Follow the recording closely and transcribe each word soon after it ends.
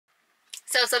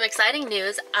So some exciting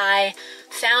news. I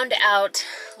found out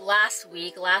last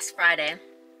Friday,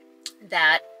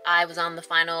 that I was on the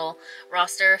final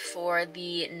roster for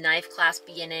the NIFE class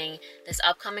beginning this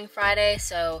upcoming Friday.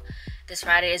 So this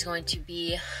Friday is going to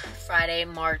be Friday,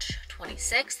 March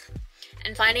 26th.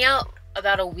 And finding out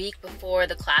about a week before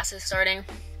the class is starting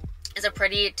is a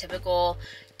pretty typical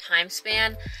time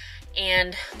span.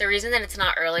 And the reason that it's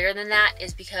not earlier than that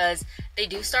is because they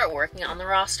do start working on the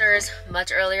rosters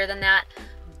much earlier than that,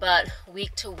 but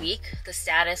week to week the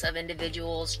status of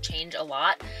individuals change a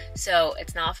lot, so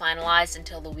it's not finalized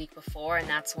until the week before, and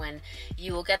that's when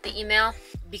you will get the email.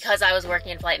 Because I was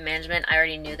working in flight management, I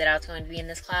already knew that I was going to be in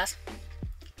this class.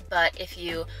 But if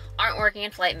you aren't working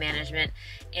in flight management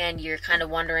and you're kind of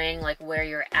wondering like where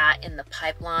you're at in the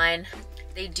pipeline,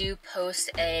 they do post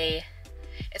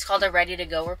it's called a ready to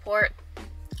go report.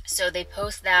 So they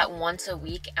post that once a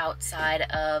week outside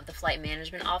of the flight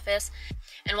management office.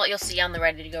 And what you'll see on the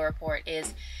ready to go report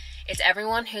is it's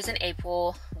everyone who's in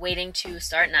APOL waiting to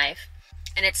start NIFE.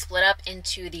 And it's split up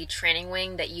into the training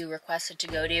wing that you requested to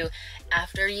go to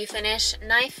after you finish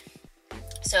NIFE.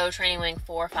 So training wing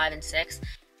 4, 5, and 6.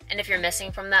 And if you're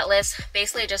missing from that list,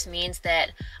 basically it just means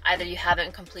that either you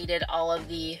haven't completed all of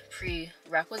the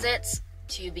prerequisites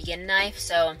to begin NIFE.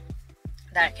 So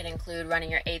that could include running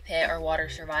your APIT or water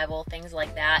survival, things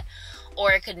like that.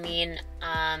 Or it could mean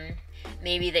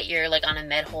maybe that you're like on a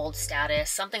med hold status,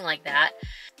 something like that.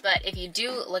 But if you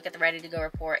do look at the ready to go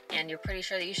report and you're pretty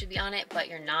sure that you should be on it, but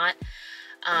you're not,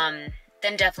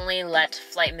 then definitely let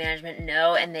flight management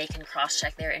know and they can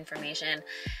cross-check their information.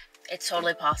 It's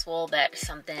totally possible that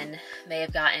something may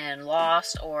have gotten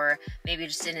lost, or maybe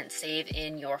just didn't save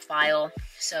in your file,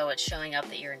 so it's showing up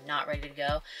that you're not ready to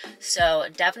go. So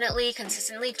definitely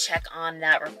consistently check on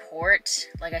that report.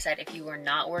 Like I said, if you are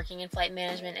not working in flight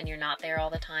management and you're not there all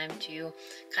the time, to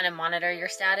kind of monitor your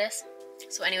status.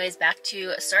 So anyways, back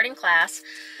to starting class.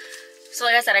 So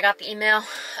like I said, I got the email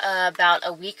about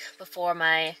a week before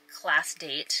my class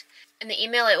date. In the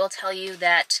email, it will tell you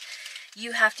that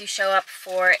you have to show up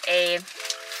for a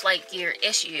flight gear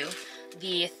issue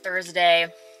the Thursday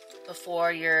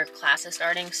before your class is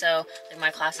starting. So like my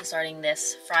class is starting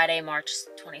this Friday, March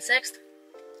 26th.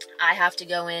 I have to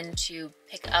go in to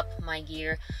pick up my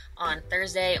gear on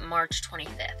Thursday, March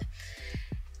 25th.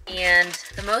 And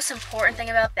the most important thing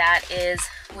about that is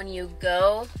when you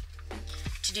go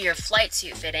to do your flight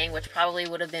suit fitting, which probably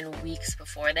would have been weeks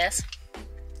before this,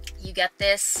 you get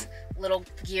this little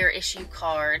gear issue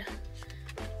card.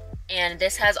 And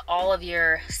this has all of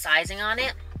your sizing on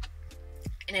it.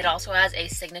 And it also has a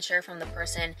signature from the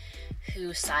person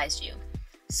who sized you.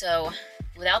 So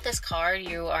without this card,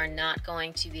 you are not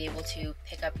going to be able to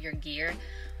pick up your gear.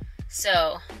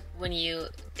 So when you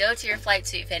go to your flight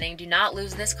suit fitting, do not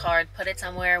lose this card. Put it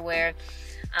somewhere where,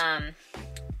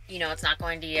 you know, it's not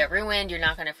going to get ruined. You're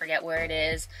not going to forget where it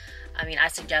is. I mean, I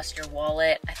suggest your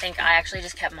wallet. I think I actually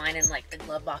just kept mine in like the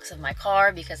glove box of my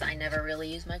car because I never really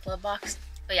use my glove box.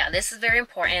 But yeah, this is very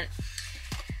important.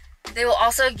 They will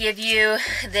also give you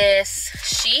this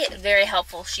sheet, very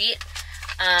helpful sheet.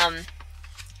 I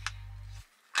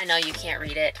know you can't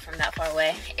read it from that far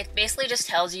away. It basically just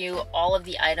tells you all of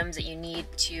the items that you need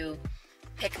to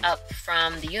pick up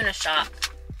from the unishop.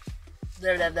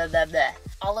 Blah, blah, blah, blah, blah.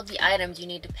 All of the items you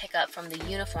need to pick up from the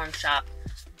uniform shop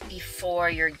before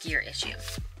your gear issue.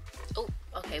 Oh,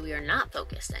 okay, we are not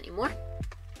focused anymore.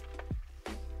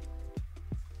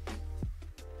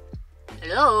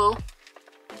 Hello?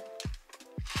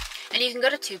 And you can go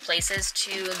to two places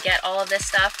to get all of this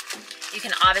stuff. You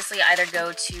can obviously either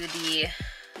go to the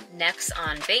NEX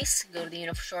on base, go to the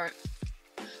uniform.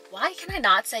 Why can I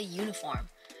not say uniform?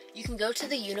 You can go to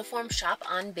the uniform shop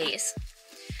on base,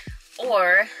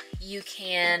 or you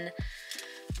can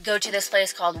go to this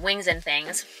place called Wings and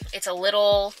Things. It's a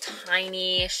little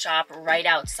tiny shop right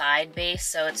outside base,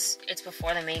 so it's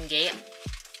before the main gate.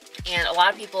 And a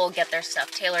lot of people get their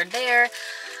stuff tailored there.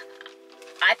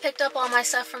 I picked up all my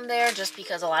stuff from there just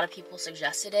because a lot of people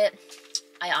suggested it.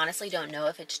 I honestly don't know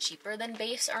if it's cheaper than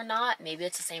base or not. Maybe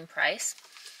it's the same price.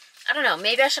 I don't know.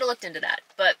 Maybe I should have looked into that.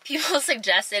 But people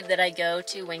suggested that I go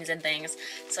to Wings and Things.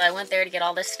 So I went there to get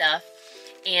all this stuff.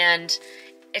 And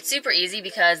it's super easy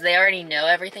because they already know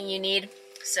everything you need.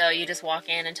 So you just walk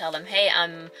in and tell them, hey,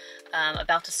 I'm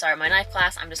about to start my NIFE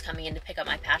class. I'm just coming in to pick up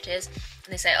my patches.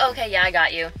 And they say, oh, okay, yeah, I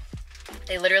got you.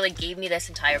 They literally gave me this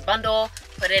entire bundle,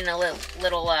 put it in a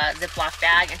little Ziploc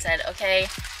bag, and said, okay,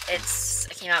 it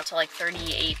came out to like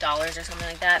 $38 or something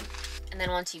like that. And then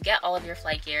once you get all of your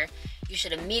flight gear, you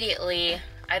should immediately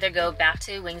either go back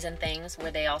to Wings and Things,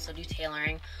 where they also do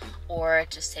tailoring, or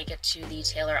just take it to the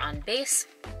tailor on base.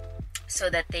 so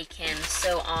that they can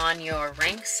sew on your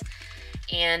ranks.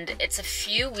 And it's a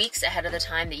few weeks ahead of the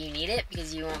time that you need it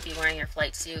because you won't be wearing your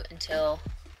flight suit until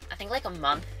I think like a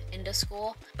month into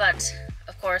school. But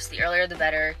of course, the earlier the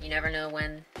better. You never know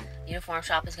when the uniform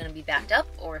shop is going to be backed up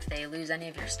or if they lose any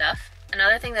of your stuff.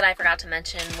 Another thing that I forgot to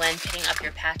mention when picking up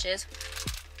your patches,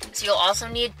 so you'll also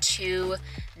need 2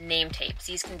 name tapes.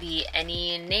 These can be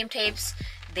any name tapes.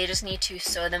 They just need to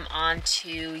sew them onto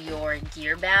your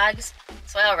gear bags.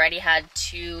 So I already had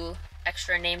 2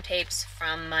 extra name tapes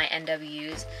from my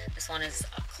NWUs. This one is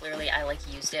clearly, I like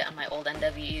used it on my old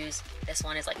NWUs. This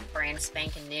one is like brand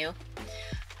spanking new.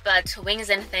 But Wings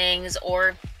and Things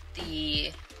or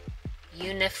the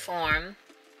uniform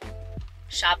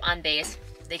shop on base,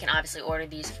 they can obviously order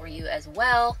these for you as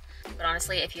well. But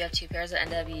honestly, if you have 2 pairs of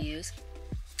NWUs,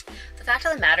 the fact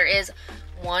of the matter is,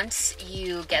 once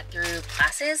you get through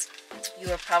classes,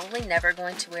 you are probably never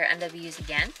going to wear NWUs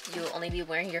again. You will only be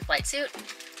wearing your flight suit.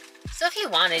 So if you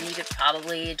wanted, you could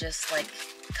probably just like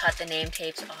cut the name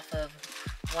tapes off of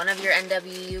one of your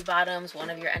NWU bottoms,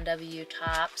 one of your NWU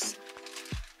tops.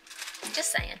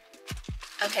 Just saying.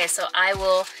 Okay, so I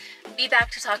will be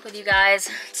back to talk with you guys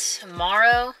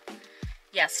tomorrow.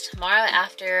 Yes, tomorrow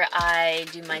after I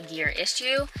do my gear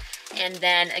issue. And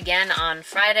then again on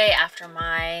Friday after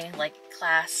my like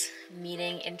class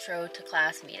meeting, intro to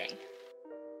class meeting.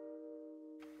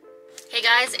 Hey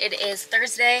guys, it is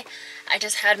Thursday. I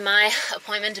just had my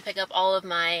appointment to pick up all of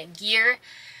my gear.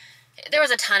 There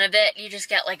was a ton of it. You just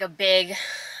get like a big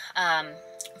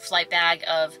flight bag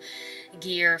of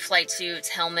gear, flight suits,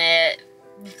 helmet,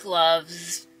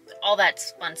 gloves, all that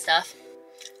fun stuff.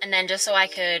 And then just so I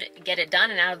could get it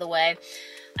done and out of the way,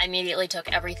 I immediately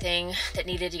took everything that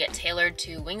needed to get tailored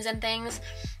to Wings and Things.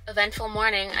 Eventful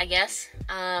morning, I guess.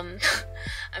 I'm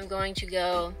going to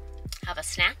go have a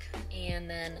snack and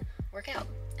then work out.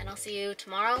 And I'll see you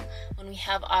tomorrow when we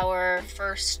have our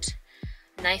first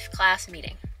NIFE class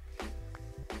meeting.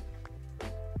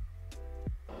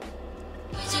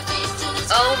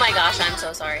 Oh my gosh, I'm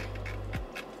so sorry.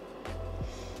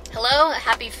 Hello,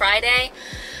 happy Friday.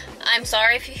 I'm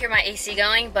sorry if you hear my AC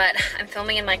going, but I'm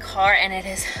filming in my car and it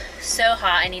is so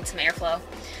hot. I need some airflow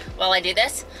while I do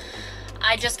this.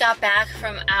 I just got back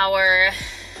from our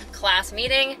class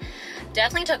meeting.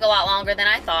 Definitely took a lot longer than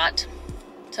I thought.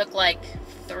 Took like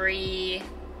 3-4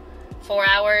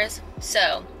 hours.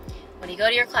 So when you go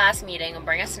to your class meeting and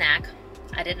bring a snack,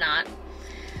 I did not.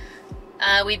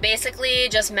 We basically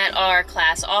just met our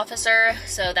class officer.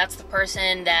 So that's the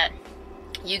person that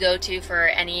you go to for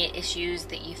any issues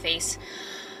that you face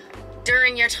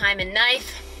during your time in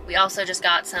NIFE. We also just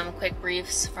got some quick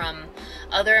briefs from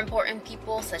other important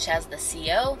people, such as the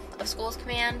CO of Schools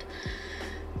Command,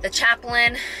 the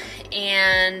chaplain,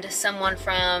 and someone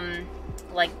from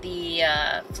like the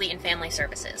Fleet and Family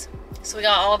Services. So we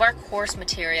got all of our course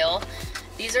material.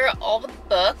 These are all the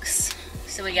books.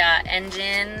 So we got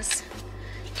engines,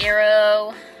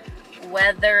 aero,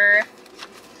 weather,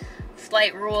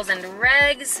 flight rules and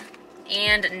regs,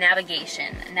 and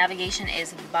navigation. Navigation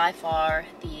is by far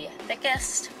the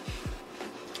thickest.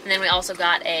 And then we also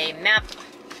got a map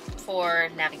for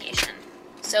navigation.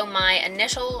 So my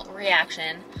initial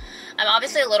reaction, I'm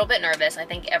obviously a little bit nervous. I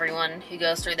think everyone who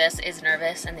goes through this is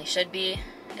nervous, and they should be,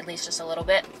 at least just a little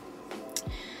bit.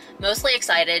 Mostly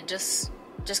excited, just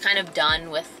kind of done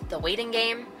with the waiting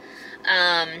game.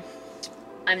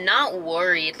 I'm not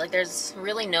worried. Like, there's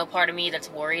really no part of me that's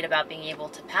worried about being able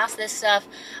to pass this stuff.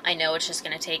 I know it's just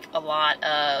going to take a lot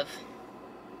of,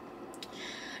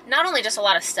 not only just a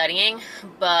lot of studying,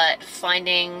 but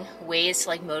finding ways to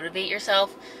like motivate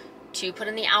yourself to put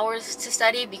in the hours to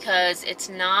study, because it's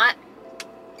not,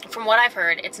 from what I've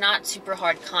heard, it's not super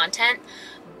hard content,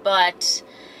 but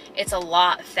it's a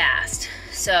lot fast.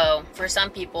 So for some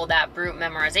people, that brute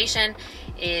memorization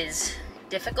is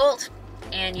difficult,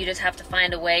 and you just have to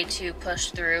find a way to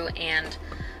push through and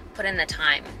put in the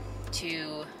time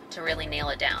to really nail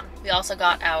it down. We also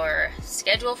got our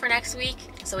schedule for next week.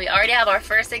 So we already have our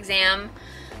first exam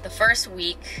the first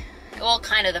week, well,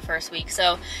 kind of the first week.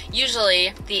 So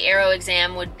usually the aero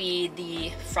exam would be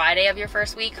the Friday of your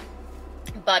first week,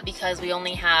 but because we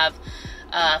only have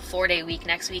a 4-day week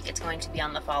next week, it's going to be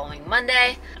on the following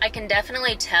Monday. I can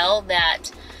definitely tell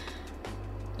that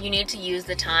you need to use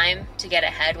the time to get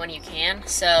ahead when you can.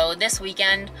 So this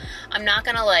weekend, I'm not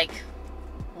gonna like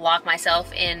lock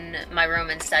myself in my room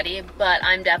and study, but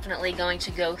I'm definitely going to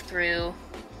go through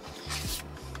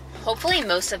hopefully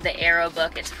most of the aero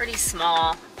book. It's pretty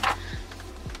small.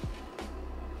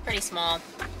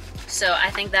 So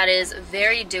I think that is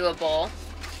very doable.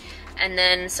 And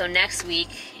then so next week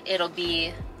it'll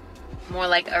be more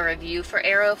like a review for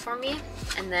aero for me,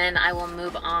 and then I will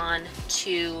move on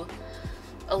to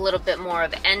a little bit more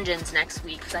of engines next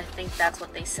week, because I think that's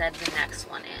what they said the next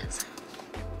one is.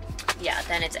 Yeah,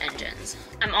 then it's engines.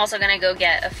 I'm also gonna go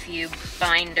get a few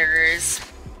binders.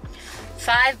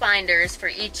 5 binders for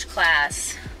each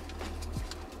class.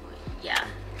 Yeah,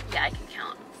 I can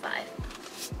count 5.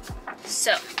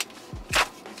 So,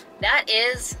 that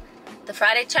is the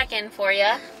Friday check-in for you.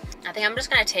 I think I'm just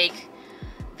gonna take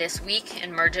this week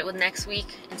and merge it with next week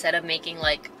instead of making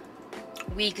like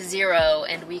week 0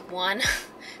 and week 1. I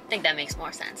think that makes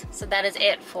more sense. So that is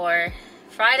it for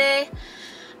Friday.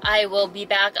 I will be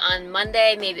back on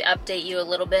Monday, maybe update you a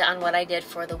little bit on what I did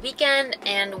for the weekend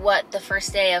and what the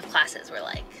first day of classes were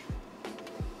like.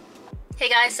 Hey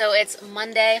guys, so it's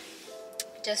Monday.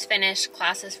 Just finished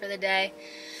classes for the day.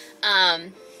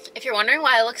 If you're wondering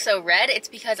why I look so red, it's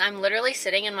because I'm literally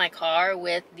sitting in my car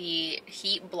with the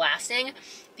heat blasting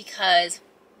because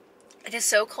it is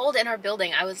so cold in our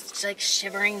building. I was just like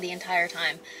shivering the entire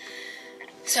time.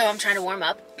 So I'm trying to warm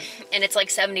up, and it's like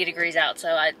 70 degrees out, so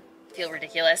I feel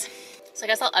ridiculous. So I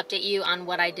guess I'll update you on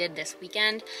what I did this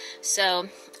weekend. So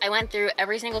I went through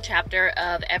every single chapter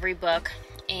of every book,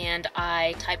 and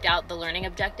I typed out the learning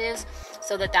objectives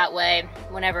so that way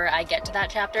whenever I get to that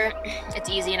chapter, it's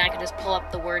easy and I can just pull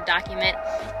up the Word document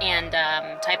and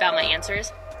type out my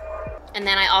answers. And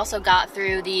then I also got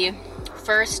through the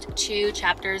first 2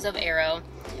 chapters of aero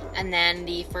and then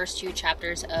the first 2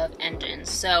 chapters of engines.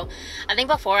 So I think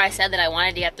before I said that I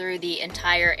wanted to get through the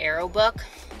entire aero book,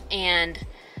 and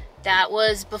that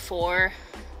was before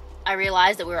I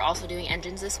realized that we were also doing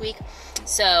engines this week.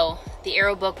 So the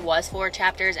aero book was 4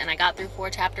 chapters and I got through 4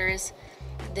 chapters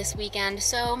this weekend.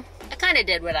 So I kind of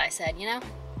did what I said, you know?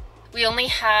 We only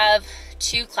have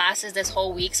 2 classes this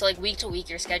whole week, so like week to week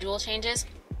your schedule changes.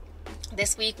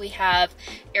 This week we have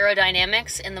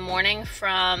aerodynamics in the morning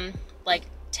from like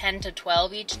 10 to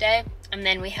 12 each day, and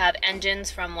then we have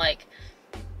engines from like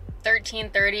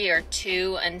 13:30 or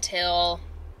 2 until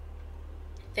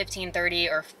 15:30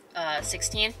 or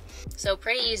 16. So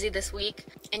pretty easy this week.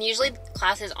 And usually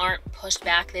classes aren't pushed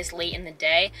back this late in the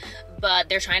day, but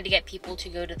they're trying to get people to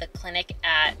go to the clinic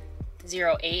at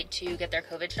 08 to get their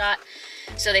COVID shot.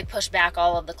 So they push back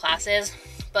all of the classes.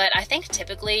 But I think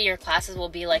typically your classes will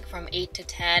be like from 8 to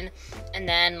 10 and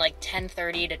then like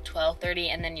 10:30 to 12:30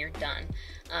 and then you're done.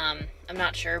 I'm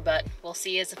not sure, but we'll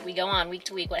see as we go on week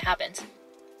to week what happens.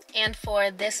 And for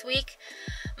this week,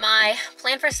 my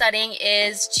plan for studying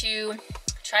is to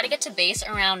try to get to base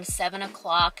around 7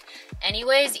 o'clock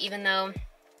anyways, even though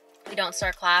we don't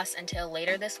start class until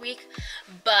later this week.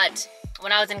 But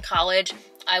when I was in college,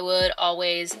 I would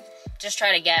always just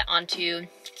try to get onto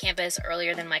campus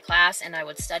earlier than my class, and I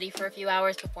would study for a few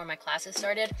hours before my classes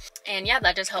started. And yeah,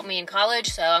 that just helped me in college,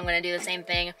 so I'm going to do the same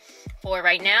thing for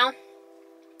right now.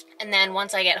 And then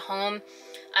once I get home,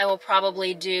 I will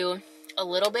probably do a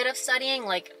little bit of studying,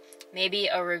 like maybe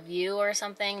a review or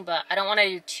something, but I don't want to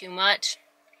do too much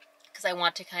because I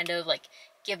want to kind of like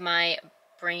give my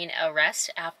brain a rest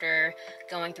after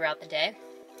going throughout the day.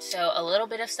 So a little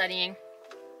bit of studying,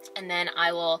 and then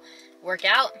I will work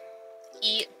out,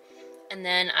 eat, and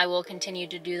then I will continue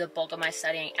to do the bulk of my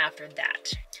studying after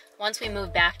that. Once we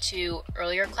move back to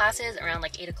earlier classes around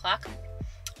like 8 o'clock,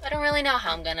 I don't really know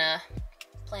how I'm gonna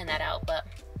plan that out, but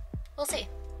we'll see.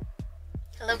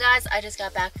 Hello guys, I just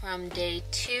got back from day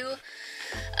 2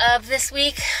 of this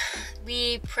week.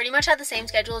 We pretty much had the same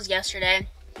schedule as yesterday.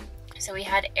 So we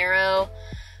had aero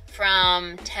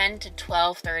from 10 to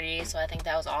 12:30, so I think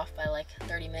that was off by like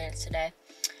 30 minutes today.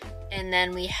 And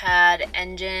then we had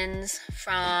engines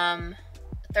from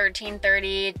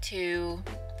 13:30 to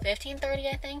 15:30,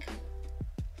 I think.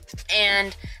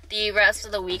 And the rest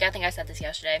of the week, I think I said this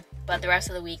yesterday, but the rest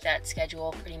of the week that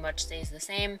schedule pretty much stays the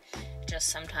same. Just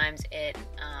sometimes it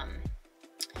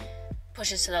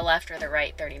pushes to the left or the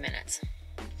right 30 minutes.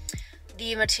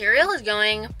 The material is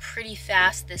going pretty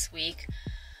fast this week,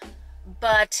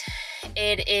 but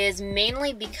it is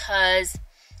mainly because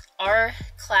our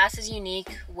class is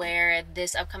unique where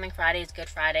this upcoming Friday is Good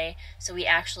Friday, so we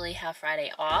actually have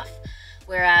Friday off,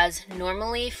 whereas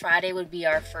normally Friday would be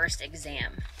our first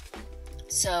exam.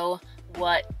 So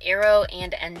what aero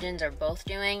and engines are both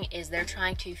doing is they're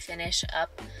trying to finish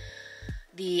up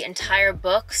the entire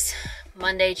books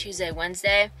Monday, Tuesday,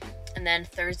 Wednesday, and then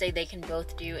Thursday they can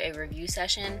both do a review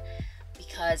session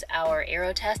because our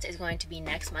aero test is going to be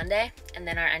next Monday and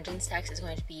then our engines test is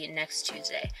going to be next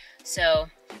Tuesday. So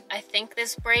I think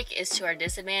this break is to our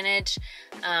disadvantage.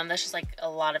 That's just like a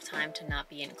lot of time to not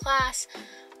be in class,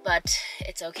 but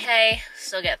it's okay,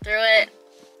 still get through it.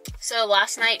 So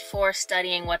last night for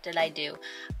studying, what did I do?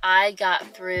 I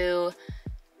got through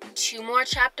 2 more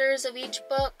chapters of each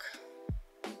book.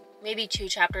 Maybe 2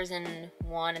 chapters in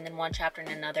one and then 1 chapter in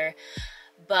another.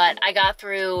 But I got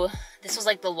through, this was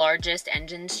like the largest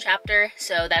engines chapter,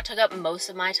 so that took up most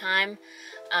of my time.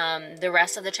 The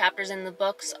rest of the chapters in the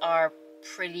books are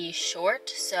pretty short,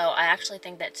 so I actually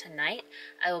think that tonight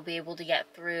I will be able to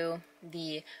get through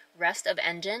the rest of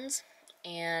engines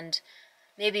and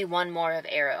maybe 1 more of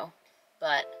aero,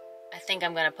 but I think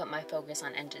I'm going to put my focus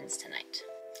on engines tonight.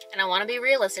 And I want to be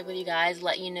realistic with you guys,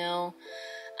 let you know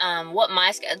what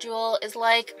my schedule is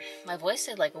like. My voice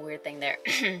did like a weird thing there.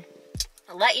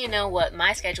 I'll let you know what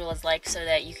my schedule is like so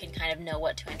that you can kind of know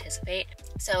what to anticipate.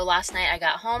 So last night I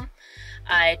got home.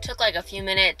 I took like a few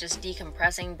minute just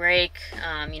decompressing break,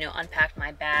 you know, unpacked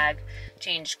my bag,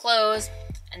 changed clothes,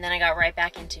 and then I got right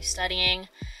back into studying.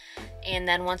 And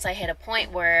then once I hit a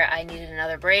point where I needed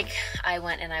another break, I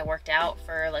went and I worked out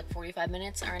for like 45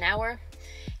 minutes or an hour,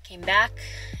 came back,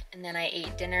 and then I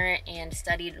ate dinner and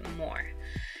studied more.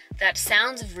 That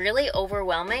sounds really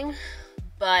overwhelming,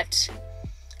 but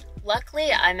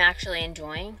luckily I'm actually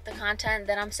enjoying the content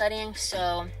that I'm studying,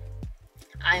 so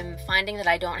I'm finding that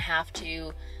I don't have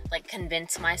to like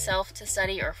convince myself to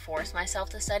study or force myself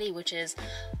to study, which is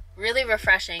really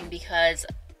refreshing because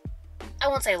I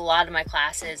won't say a lot of my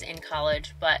classes in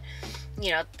college, but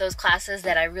you know, those classes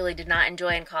that I really did not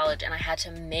enjoy in college and I had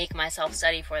to make myself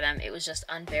study for them, it was just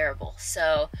unbearable.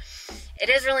 So it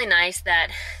is really nice that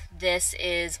this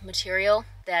is material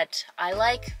that I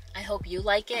like. I hope you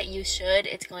like it. You should.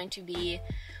 It's going to be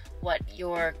what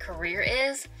your career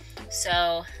is.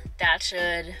 So that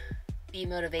should be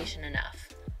motivation enough.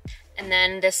 And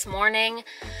then this morning,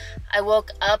 I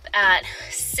woke up at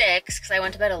 6 because I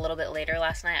went to bed a little bit later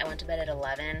last night. I went to bed at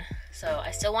 11. So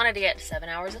I still wanted to get 7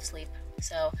 hours of sleep.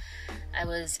 So I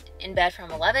was in bed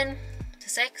from 11 to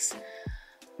 6,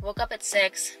 woke up at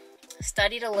 6,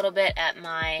 studied a little bit at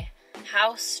my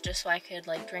house just so I could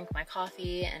like drink my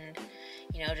coffee and,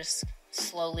 you know, just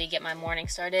slowly get my morning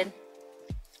started.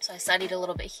 So I studied a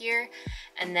little bit here,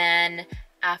 and then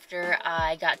after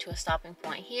I got to a stopping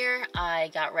point here, I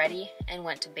got ready and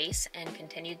went to base and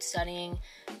continued studying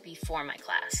before my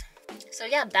class. So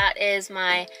yeah, that is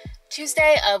my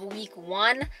Tuesday of week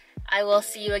 1. I will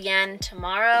see you again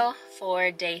tomorrow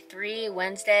for day 3,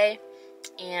 Wednesday.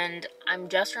 And I'm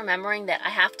just remembering that I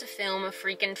have to film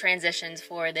freaking transitions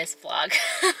for this vlog.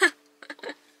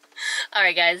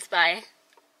 Alright guys, bye.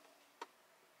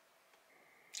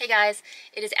 Hey guys,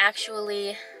 it is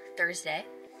actually Thursday,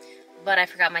 but I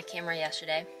forgot my camera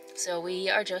yesterday. So we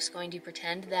are just going to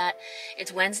pretend that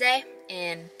it's Wednesday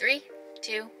in 3,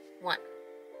 2, 1.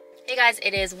 Hey guys,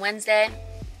 it is Wednesday.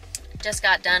 Just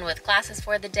got done with classes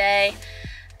for the day.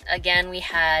 Again, we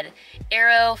had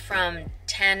aero from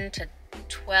 10 to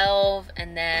 12,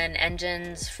 and then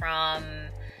engines from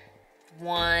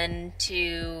 1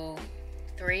 to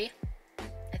 3,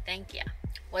 I think, yeah.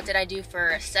 What did I do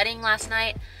for studying last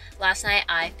night? Last night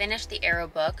I finished the aero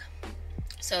book,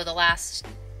 so the last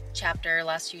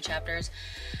few chapters,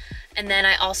 and then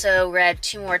I also read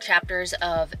 2 more chapters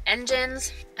of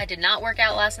engines. I did not work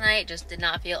out last night, just did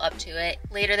not feel up to it.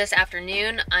 Later this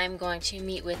afternoon, I'm going to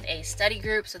meet with a study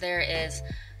group, so there's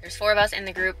 4 of us in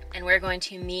the group, and we're going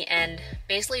to meet and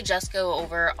basically just go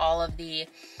over all of the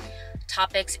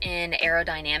topics in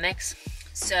aerodynamics.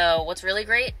 So what's really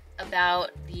great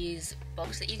about these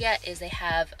books that you get is they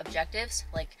have objectives,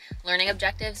 like learning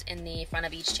objectives in the front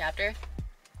of each chapter.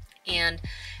 And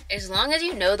as long as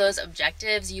you know those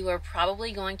objectives, you are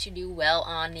probably going to do well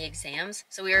on the exams.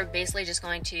 So we are basically just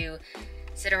going to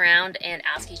sit around and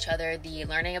ask each other the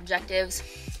learning objectives,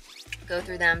 go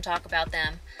through them, talk about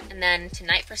them. And then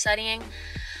tonight for studying,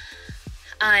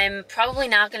 I'm probably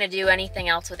not going to do anything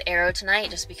else with aero tonight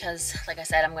just because, like I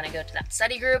said, I'm going to go to that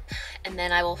study group, and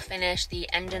then I will finish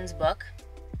the engines book,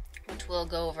 which we'll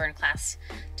go over in class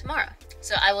tomorrow.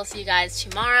 So I will see you guys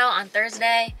tomorrow on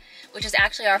Thursday, which is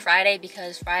actually our Friday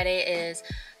because Friday is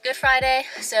Good Friday,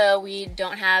 so we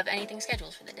don't have anything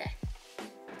scheduled for the day.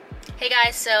 Hey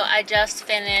guys, so I just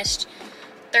finished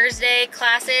Thursday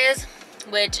classes,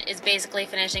 which is basically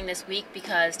finishing this week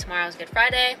because tomorrow's Good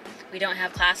Friday. We don't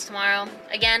have class tomorrow.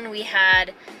 Again, we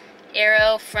had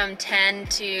aero from 10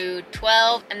 to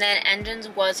 12, and then engines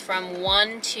was from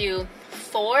 1 to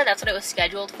 4. That's what it was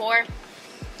scheduled for.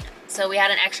 So we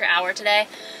had an extra hour today,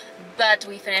 but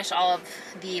we finished all of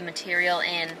the material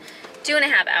in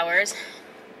 2.5 hours.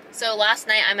 So last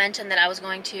night I mentioned that I was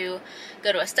going to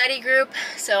go to a study group,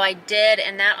 so I did,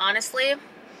 and that honestly,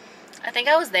 I think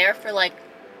I was there for like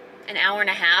an hour and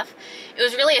a half. It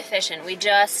was really efficient. We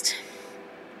just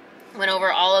Went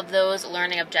over all of those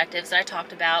learning objectives that I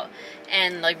talked about,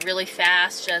 and like really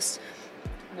fast, just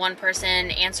one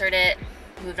person answered it,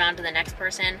 moved on to the next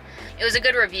person. It was a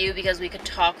good review because we could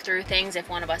talk through things if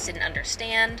one of us didn't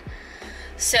understand.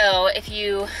 So if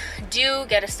you do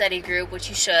get a study group, which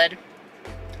you should,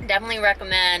 definitely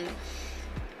recommend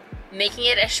making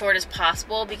it as short as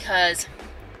possible, because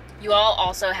you all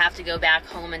also have to go back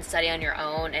home and study on your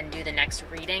own and do the next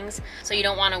readings. So you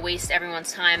don't want to waste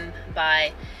everyone's time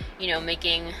by, you know,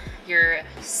 making your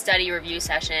study review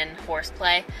session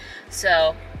horseplay.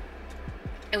 So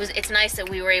it's nice that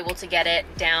we were able to get it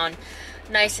down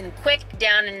nice and quick,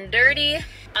 down and dirty.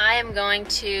 I am going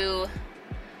to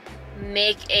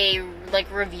make a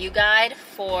review guide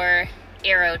for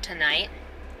Aero tonight,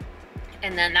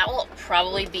 and then that will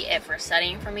probably be it for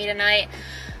studying for me tonight.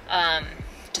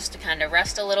 Just to kind of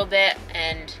rest a little bit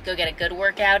and go get a good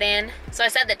workout in. So I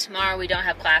said that tomorrow we don't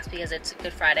have class because it's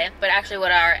Good Friday, but actually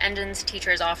what our engines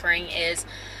teacher is offering is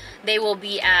they will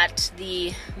be at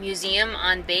the museum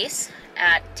on base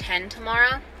at 10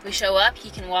 tomorrow. We show up, he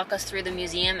can walk us through the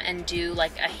museum and do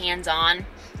like a hands-on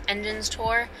engines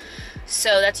tour.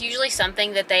 So that's usually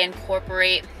something that they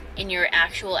incorporate in your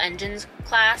actual engines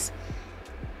class.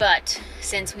 But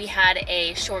since we had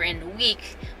a shortened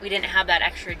week, we didn't have that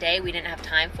extra day. We didn't have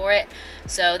time for it.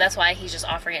 So that's why he's just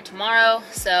offering it tomorrow.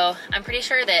 So I'm pretty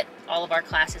sure that all of our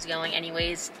class is going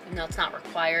anyways, even though it's not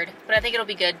required. But I think it'll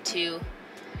be good to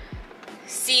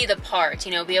see the parts,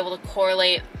 you know, be able to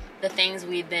correlate the things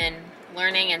we've been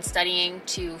learning and studying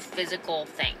to physical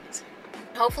things.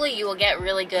 Hopefully you will get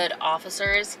really good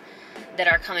officers that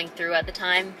are coming through at the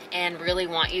time and really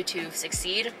want you to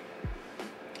succeed.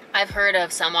 I've heard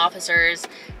of some officers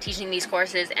teaching these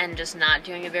courses and just not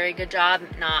doing a very good job,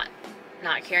 not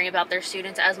caring about their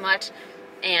students as much,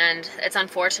 and it's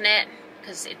unfortunate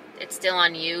because it's still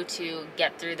on you to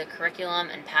get through the curriculum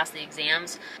and pass the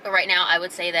exams. But right now I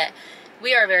would say that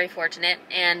we are very fortunate,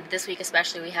 and this week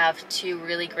especially we have 2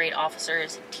 really great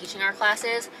officers teaching our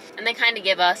classes, and they kind of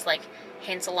give us like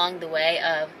hints along the way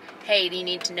of, hey, you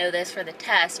need to know this for the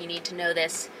test, you need to know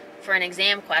this for an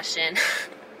exam question.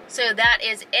 So that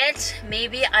is it.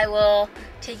 Maybe I will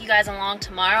take you guys along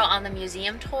tomorrow on the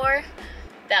museum tour.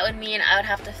 That would mean I would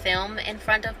have to film in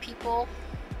front of people.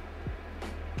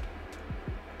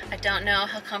 I don't know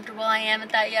how comfortable I am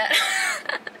at that yet.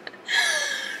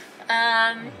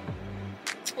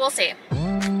 We'll see.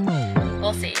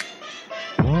 We'll see.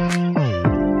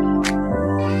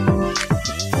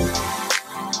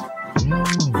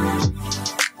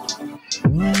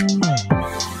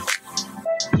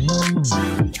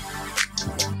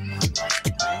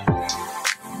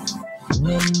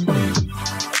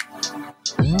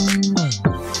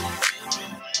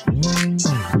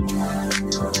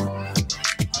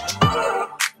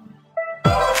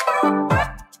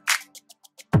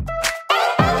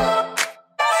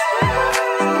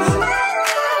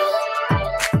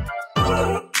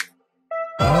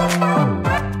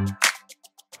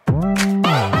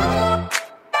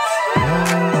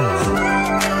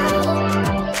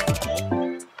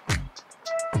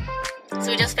 So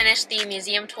we just finished the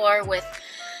museum tour with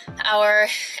our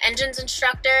engines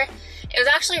instructor. It was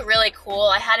actually really cool.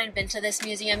 I hadn't been to this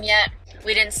museum yet.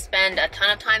 We didn't spend a ton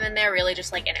of time in there, really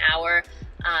just like an hour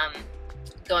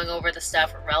going over the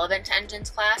stuff relevant to engines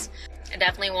class. I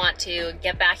definitely want to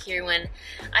get back here when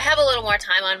I have a little more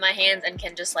time on my hands and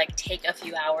can just like take a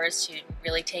few hours to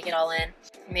really take it all in.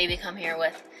 Maybe come here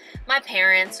with my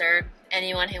parents or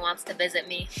anyone who wants to visit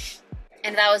me.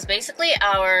 And that was basically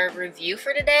our review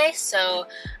for today. So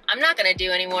I'm not going to do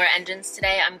any more engines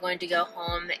today. I'm going to go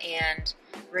home and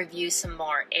review some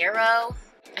more aero.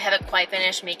 I haven't quite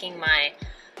finished making my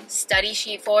study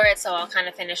sheet for it, so I'll kind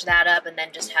of finish that up and then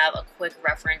just have a quick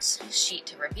reference sheet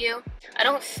to review. I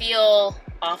don't feel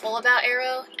awful about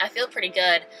aero. I feel pretty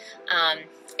good.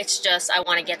 It's just I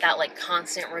want to get that like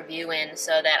constant review in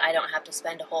so that I don't have to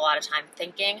spend a whole lot of time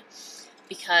thinking,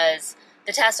 because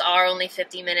the tests are only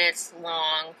 50 minutes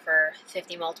long for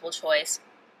 50 multiple choice,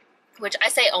 which I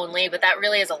say only, but that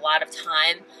really is a lot of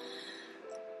time.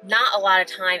 Not a lot of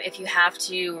time if you have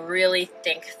to really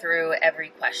think through every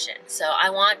question. So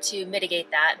I want to mitigate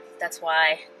that. That's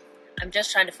why I'm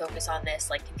just trying to focus on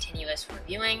this like continuous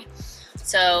reviewing.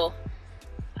 So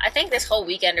I think this whole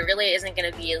weekend it really isn't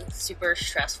going to be super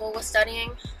stressful with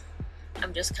studying.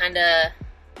 I'm just kind of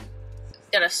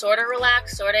going to sort of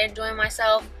relax, sort of enjoy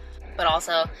myself, but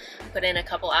also put in a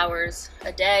couple hours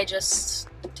a day just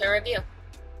to review.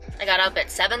 I got up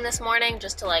at 7 this morning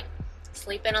just to like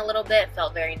sleep in a little bit.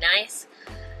 Felt very nice.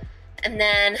 And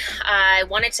then I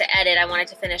wanted to edit. I wanted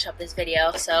to finish up this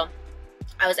video, so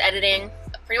I was editing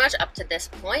pretty much up to this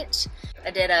point.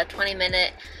 I did a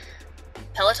 20-minute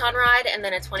Peloton ride and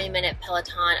then a 20-minute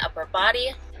Peloton upper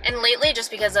body. And lately,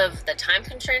 just because of the time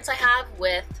constraints I have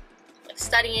with like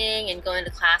studying and going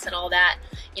to class and all that,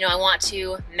 you know, I want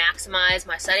to maximize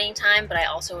my studying time, but I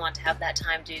also want to have that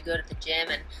time to go to the gym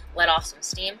and let off some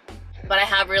steam. But I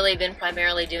have really been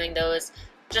primarily doing those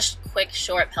just quick,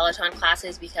 short Peloton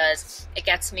classes because it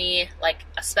gets me like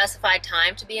a specified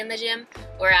time to be in the gym.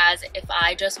 Whereas if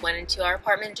I just went into our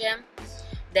apartment gym,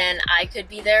 then I could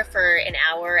be there for an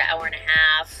hour, hour and a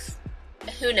half,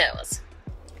 who knows.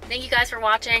 Thank you guys for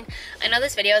watching. I know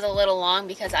this video is a little long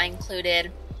because I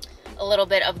included a little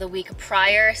bit of the week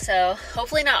prior, so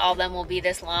hopefully not all of them will be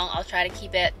this long. I'll try to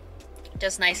keep it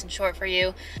just nice and short for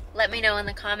you. Let me know in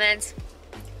the comments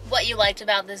what you liked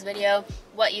about this video,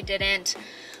 what you didn't,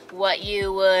 what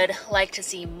you would like to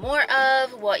see more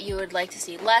of, what you would like to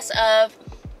see less of.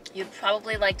 You'd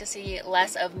probably like to see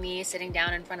less of me sitting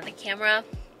down in front of the camera.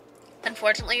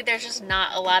 Unfortunately, there's just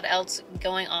not a lot else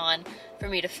going on for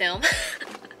me to film.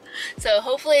 So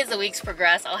hopefully as the weeks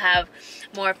progress, I'll have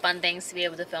more fun things to be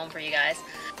able to film for you guys.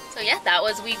 So yeah, that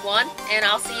was week 1, and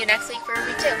I'll see you next week for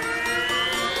week 2.